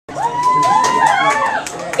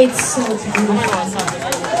It's so beautiful.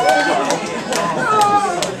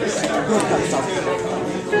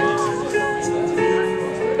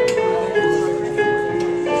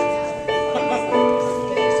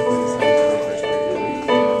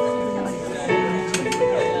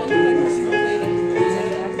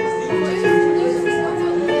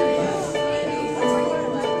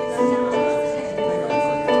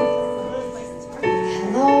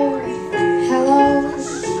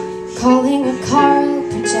 Calling a Carl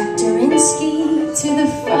Projectorinsky to the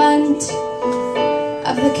front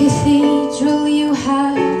of the cathedral. You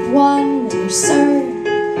have won, dear sir.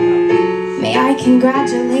 May I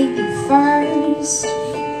congratulate you first?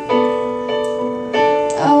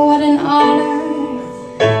 Oh, what an honor.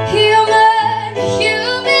 Human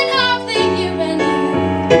of the year, and you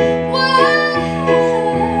won.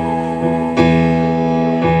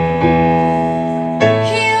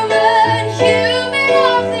 Human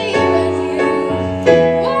of the year.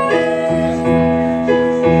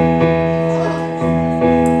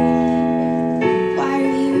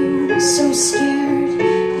 So scared,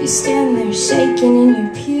 you stand there shaking in your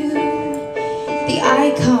pew. The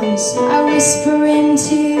icons I whisper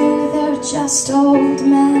into, they're just old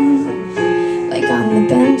men, like on the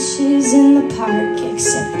benches in the park,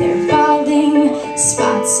 except their balding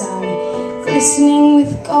spots are glistening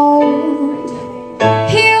with gold.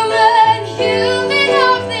 Human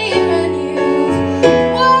of the year, and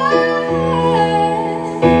you've won.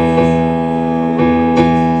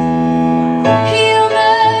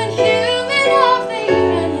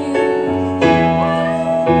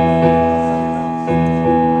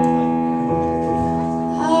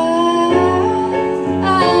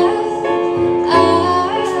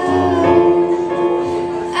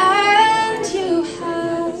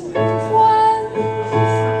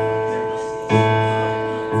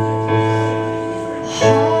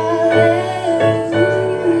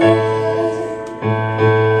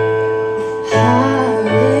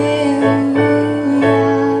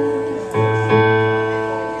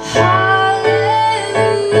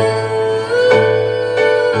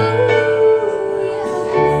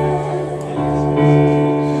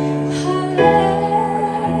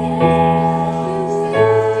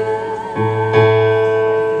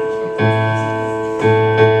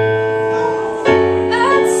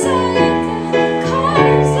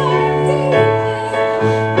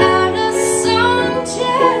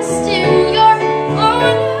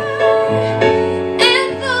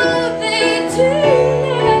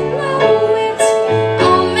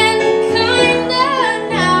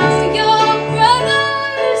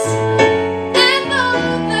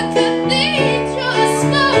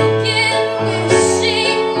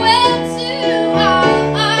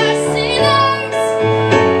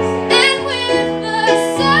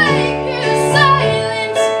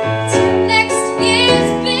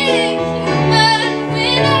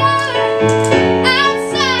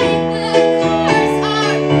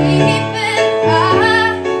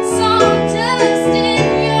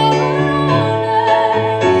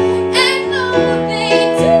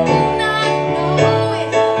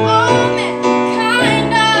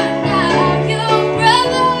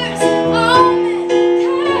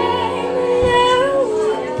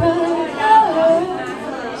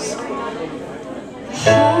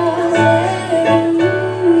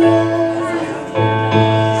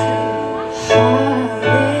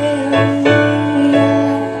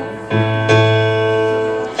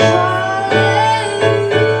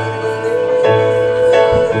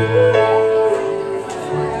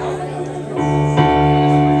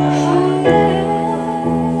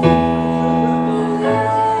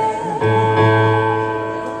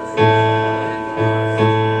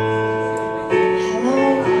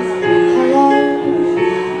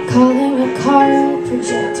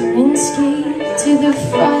 Projectorinsky to the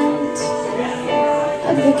front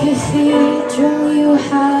of the cathedral.